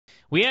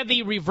We had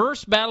the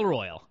reverse battle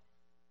royal.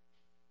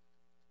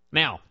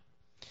 Now,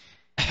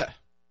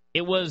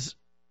 it was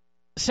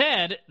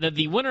said that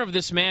the winner of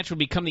this match would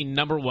become the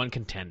number one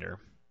contender.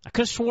 I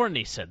could have sworn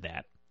they said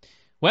that.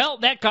 Well,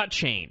 that got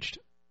changed.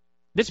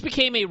 This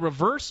became a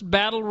reverse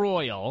battle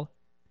royal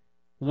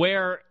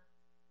where,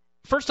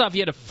 first off,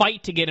 you had to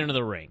fight to get into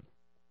the ring.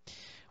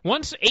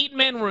 Once 8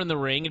 men were in the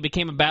ring, it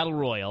became a battle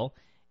royal,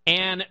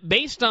 and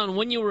based on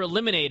when you were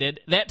eliminated,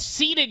 that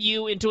seeded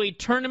you into a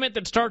tournament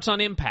that starts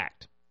on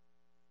Impact.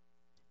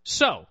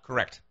 So,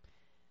 correct.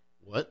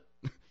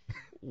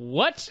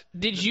 What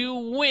did you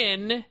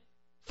win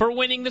for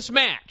winning this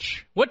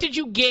match? What did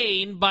you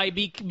gain by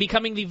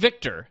becoming the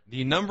victor?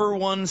 The number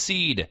 1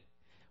 seed.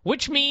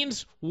 Which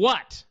means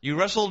what? You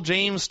wrestled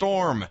James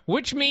Storm.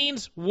 Which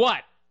means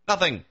what?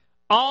 Nothing.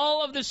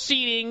 All of the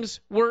seedings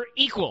were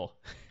equal.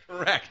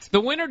 Correct.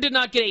 The winner did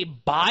not get a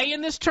bye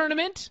in this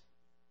tournament.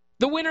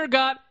 The winner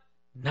got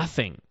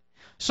nothing.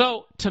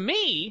 So, to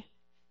me,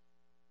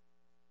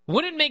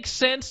 wouldn't it make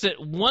sense that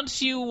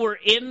once you were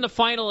in the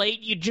final 8,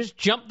 you just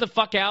jumped the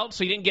fuck out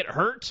so you didn't get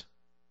hurt?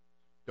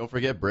 Don't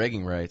forget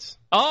bragging rights.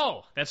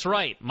 Oh, that's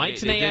right. Mike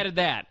Tenay added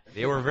that.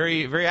 They were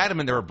very, very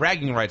adamant there were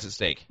bragging rights at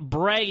stake.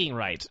 Bragging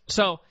rights.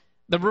 So,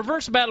 the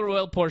reverse battle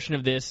royal portion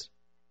of this,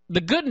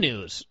 the good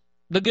news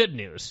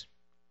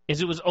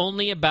is it was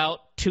only about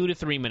 2 to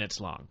 3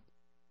 minutes long.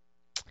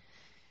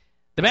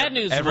 The bad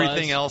news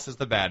Everything else is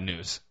the bad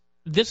news.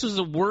 This was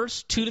the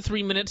worst 2 to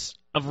 3 minutes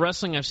of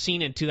wrestling I've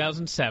seen in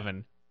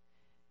 2007.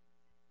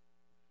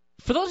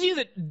 For those of you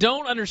that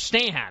don't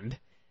understand,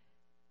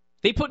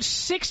 they put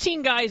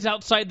 16 guys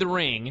outside the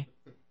ring,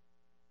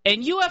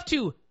 and you have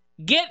to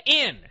get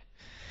in.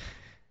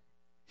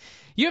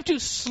 You have to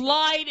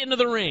slide into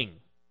the ring.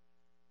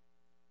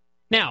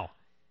 Now,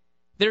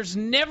 there's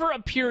never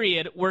a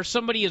period where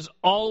somebody is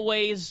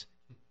always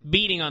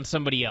beating on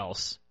somebody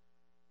else.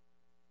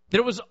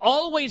 There was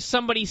always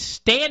somebody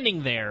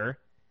standing there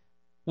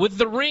with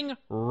the ring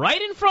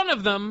right in front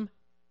of them,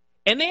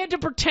 and they had to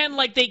pretend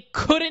like they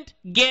couldn't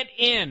get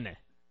in.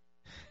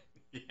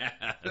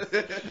 Yeah.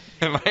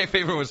 And my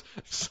favorite was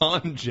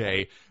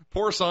Sanjay.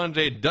 Poor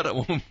Sanjay Dutt at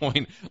one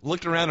point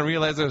looked around and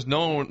realized there was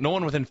no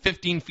one within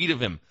 15 feet of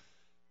him.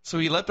 So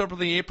he leapt up to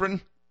the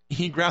apron,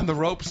 he grabbed the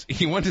ropes,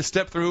 he went to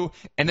step through,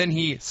 and then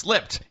he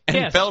slipped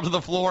and fell to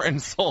the floor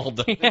and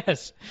sold.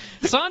 Yes.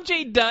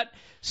 Sanjay Dutt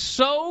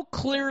so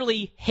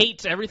clearly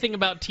hates everything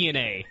about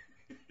TNA.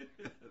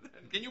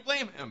 Can you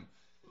blame him?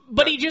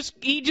 But he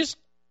just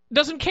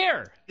doesn't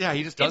care. Yeah,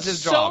 he just does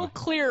his job. job. It's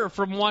so clear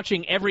from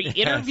watching every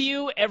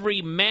interview,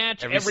 every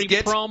match, every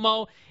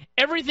promo,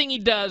 everything he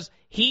does,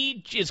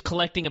 he is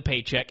collecting a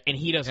paycheck, and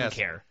he doesn't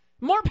care.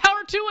 More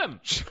power to him.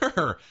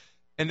 Sure.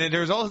 And then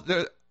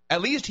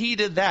at least he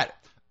did that.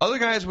 Other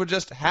guys would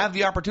just have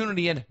the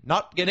opportunity and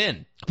not get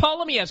in. Paul,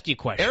 let me ask you a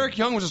question. Eric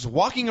Young was just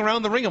walking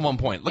around the ring at one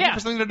point, looking for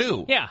something to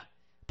do. Yeah.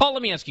 Paul,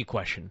 let me ask you a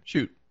question.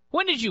 Shoot.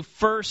 When did you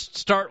first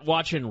start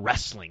watching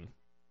wrestling?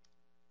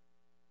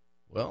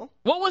 Well,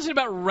 what was it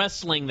about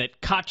wrestling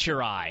that caught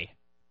your eye?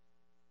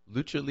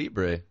 Lucha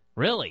Libre.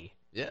 Really?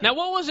 Yeah. Now,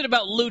 what was it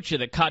about Lucha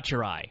that caught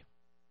your eye?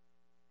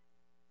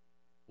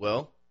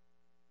 Well,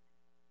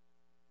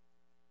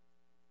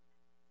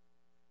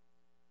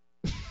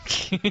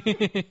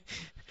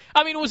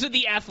 I mean, was it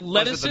the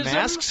athleticism? Was it the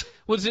masks?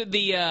 Was it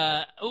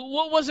the,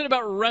 what was it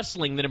about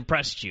wrestling that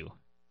impressed you?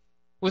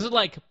 Was it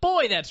like,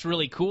 boy, that's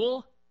really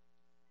cool?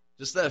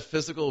 Just that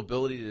physical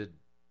ability to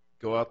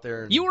go out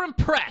there and... You were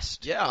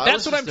impressed. Yeah,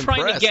 that's what I'm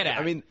trying to get at.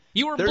 I mean,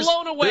 you were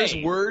blown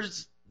away.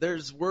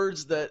 There's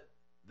words that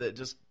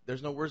just...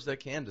 There's no words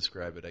that can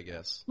describe it, I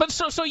guess. But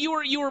so you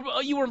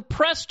were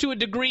impressed to a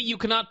degree you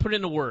cannot put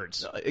into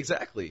words. No,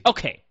 exactly.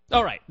 Okay.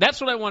 All right. That's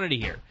what I wanted to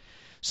hear.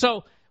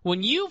 So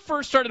when you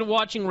first started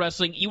watching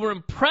wrestling, you were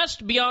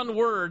impressed beyond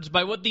words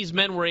by what these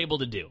men were able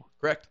to do.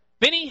 Correct.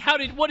 Vinny,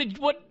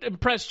 what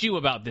impressed you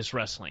about this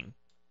wrestling?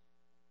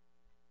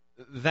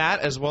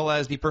 That as well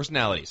as the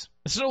personalities.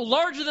 So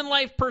larger than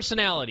life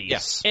personalities.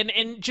 Yes.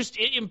 And just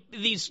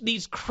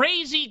these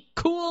crazy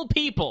cool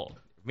people.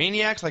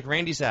 Maniacs like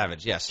Randy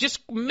Savage, yes. Just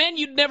men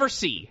you'd never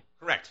see.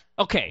 Correct.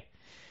 Okay.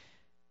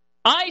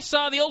 I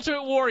saw the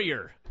Ultimate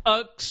Warrior,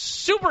 a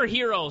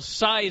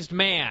superhero-sized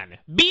man,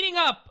 beating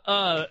up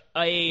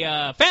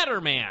a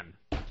fatter man.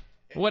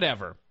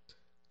 Whatever.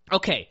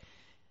 Okay.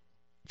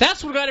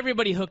 That's what got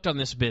everybody hooked on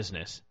this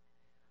business.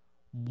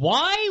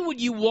 Why would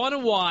you want to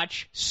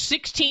watch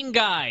 16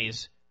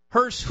 guys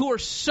who are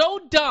so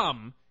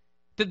dumb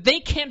that they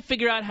can't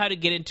figure out how to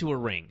get into a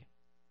ring?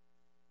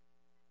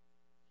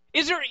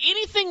 Is there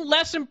anything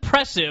less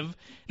impressive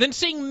than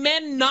seeing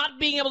men not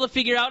being able to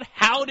figure out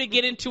how to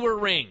get into a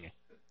ring?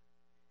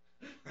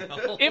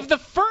 No. If the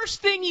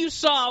first thing you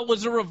saw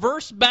was a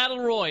reverse battle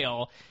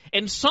royal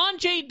and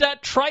Sanjay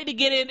Dutt tried to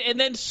get in and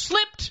then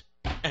slipped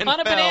on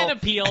a banana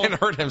peel and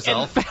hurt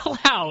himself and fell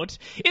out,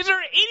 is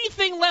there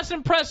anything less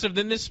impressive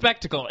than this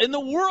spectacle in the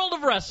world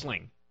of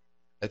wrestling?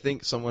 I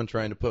think someone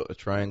trying to put a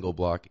triangle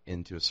block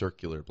into a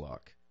circular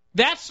block.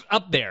 That's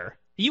up there.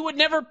 You would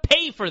never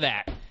pay for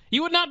that.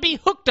 You would not be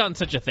hooked on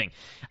such a thing.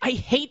 I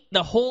hate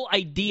the whole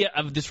idea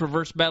of this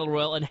reverse battle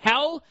royal and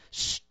how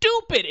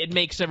stupid it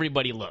makes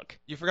everybody look.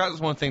 You forgot this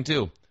one thing,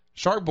 too.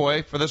 Shark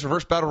Boy, for this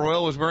reverse battle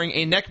royal, was wearing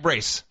a neck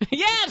brace.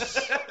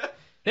 Yes!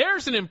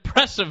 There's an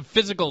impressive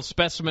physical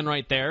specimen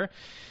right there.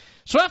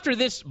 So after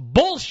this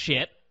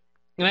bullshit,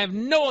 and I have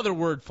no other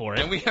word for it.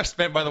 And we have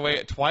spent, by the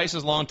way, twice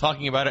as long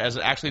talking about it as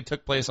it actually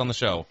took place on the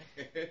show.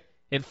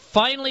 It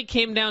finally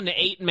came down to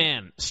 8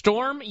 men.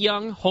 Storm,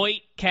 Young,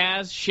 Hoyt,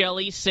 Kaz,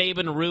 Shelley,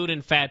 Sabin, Rude,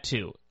 and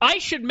Fatu. I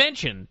should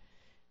mention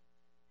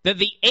that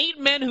the 8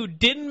 men who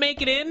didn't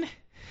make it in,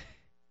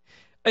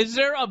 is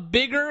there a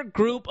bigger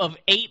group of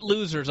 8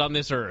 losers on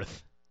this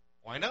earth?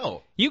 Why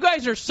no? You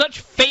guys are such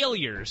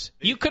failures.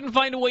 You couldn't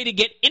find a way to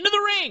get into the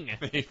ring.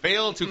 They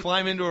failed to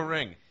climb into a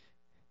ring.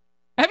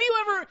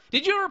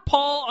 Did you ever,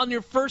 Paul, on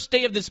your first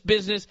day of this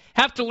business,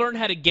 have to learn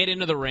how to get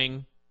into the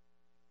ring?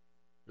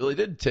 Really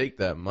didn't take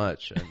that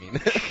much. I mean,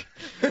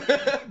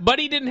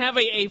 Buddy didn't have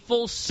a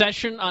full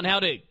session on how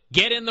to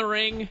get in the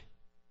ring?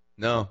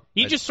 No.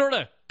 He just sort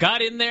of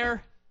got in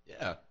there?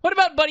 Yeah. What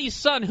about Buddy's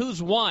son,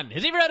 who's won?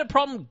 Has he ever had a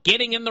problem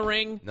getting in the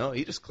ring? No,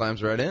 he just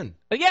climbs right in.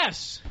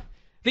 Yes.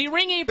 The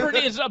ring apron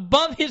is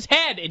above his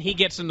head, and he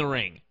gets in the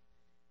ring.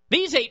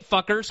 These 8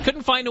 fuckers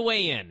couldn't find a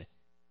way in.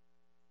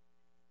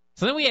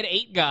 So then we had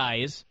 8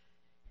 guys,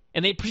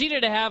 and they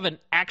proceeded to have an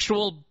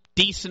actual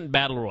decent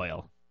battle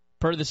royal,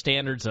 per the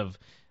standards of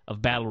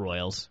battle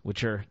royals,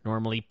 which are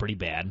normally pretty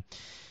bad.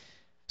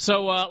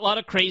 So a lot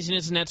of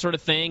craziness and that sort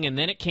of thing, and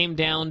then it came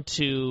down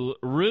to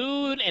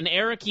Rude and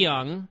Eric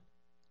Young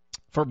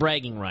for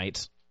bragging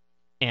rights,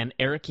 and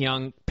Eric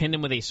Young pinned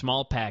him with a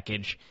small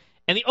package.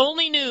 And the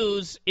only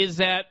news is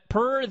that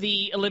per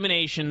the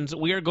eliminations,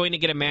 we are going to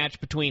get a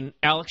match between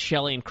Alex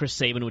Shelley and Chris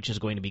Sabin, which is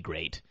going to be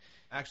great.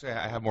 Actually,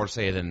 I have more to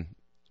say than...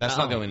 That's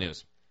not the only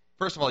news.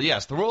 First of all,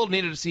 yes, the world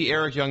needed to see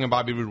Eric Young and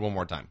Bobby Roode one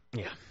more time.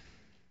 Yeah.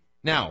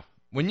 Now,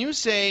 when you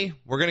say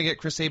we're going to get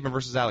Chris Sabin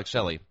versus Alex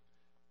Shelley,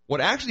 what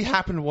actually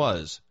happened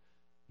was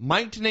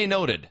Mike Tenay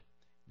noted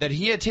that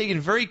he had taken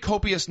very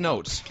copious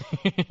notes,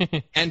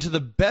 and to the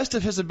best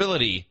of his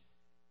ability,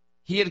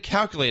 he had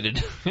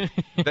calculated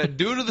that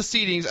due to the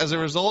seedings as a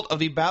result of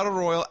the Battle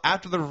Royal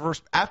after the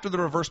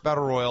reverse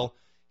Battle Royal,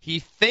 he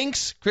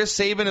thinks Chris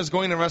Sabin is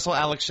going to wrestle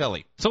Alex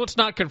Shelley. So it's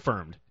not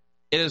confirmed.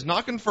 It is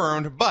not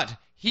confirmed, but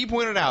he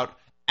pointed out,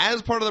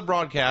 as part of the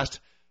broadcast,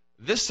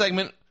 this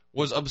segment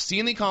was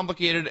obscenely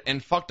complicated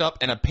and fucked up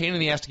and a pain in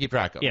the ass to keep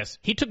track of. Yes,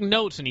 he took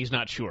notes and he's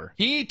not sure.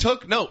 He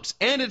took notes,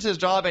 and it's his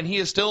job, and he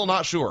is still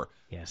not sure.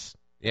 Yes.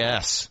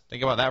 Yes.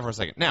 Think about that for a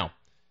second. Now,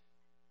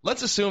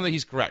 let's assume that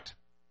he's correct,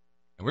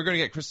 and we're going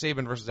to get Chris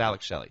Sabin versus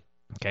Alex Shelley.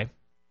 Okay.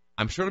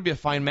 I'm sure it'll be a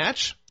fine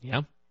match.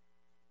 Yeah.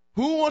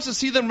 Who wants to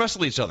see them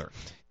wrestle each other?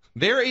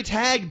 They're a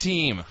tag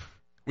team.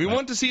 We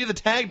want to see the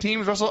tag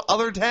teams wrestle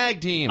other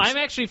tag teams. I'm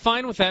actually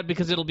fine with that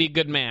because it'll be a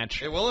good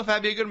match. It will, in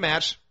fact, be a good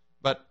match,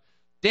 but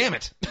damn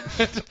it.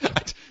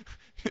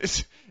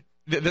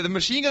 The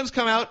machine guns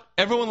come out,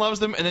 everyone loves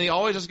them, and then they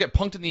always just get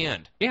punked in the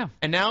end. Yeah.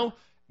 And now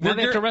they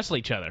have to wrestle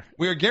each other.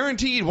 We are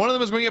guaranteed one of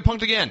them is going to get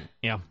punked again.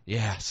 Yeah.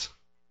 Yes.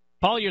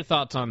 Paul, your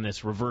thoughts on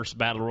this reverse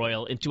battle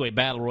royal into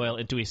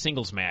a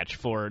singles match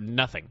for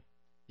nothing?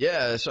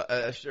 Yeah, so,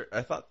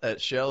 I thought that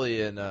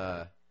Shelley and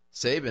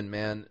Sabin,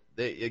 man,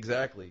 they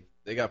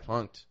got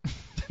punked.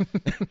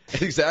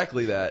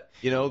 Exactly that.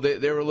 You know,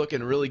 they were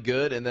looking really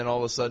good, and then all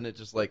of a sudden it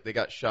just like they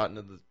got shot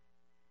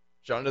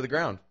into the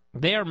ground.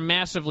 They are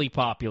massively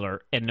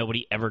popular, and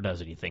nobody ever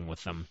does anything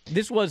with them.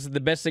 This was the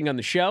best thing on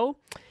the show,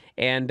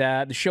 and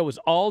the show was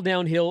all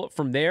downhill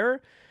from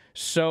there.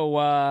 So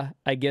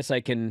I guess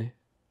I can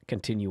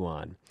continue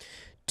on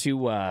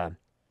to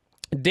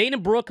Dana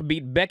Brooke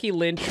beat Becky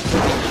Lynch. Did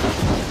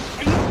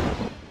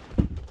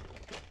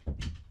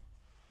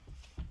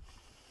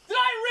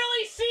I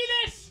really see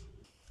this?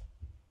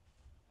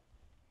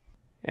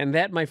 And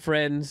that, my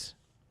friends,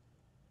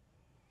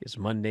 is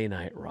Monday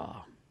Night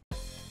Raw.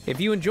 If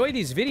you enjoy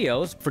these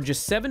videos, for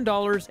just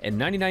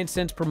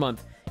 $7.99 per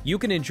month, you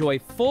can enjoy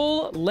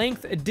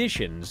full-length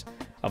editions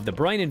of The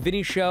Bryan and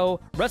Vinny Show,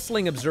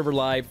 Wrestling Observer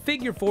Live,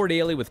 Figure 4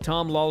 Daily with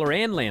Tom Lawler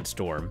and Lance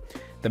Storm,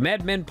 the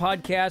Mad Men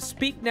Podcast,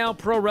 Speak Now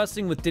Pro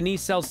Wrestling with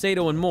Denise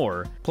Salcedo, and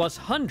more, plus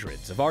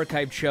hundreds of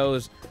archived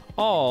shows,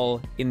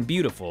 all in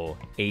beautiful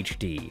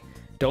HD.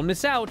 Don't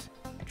miss out.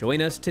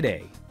 Join us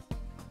today.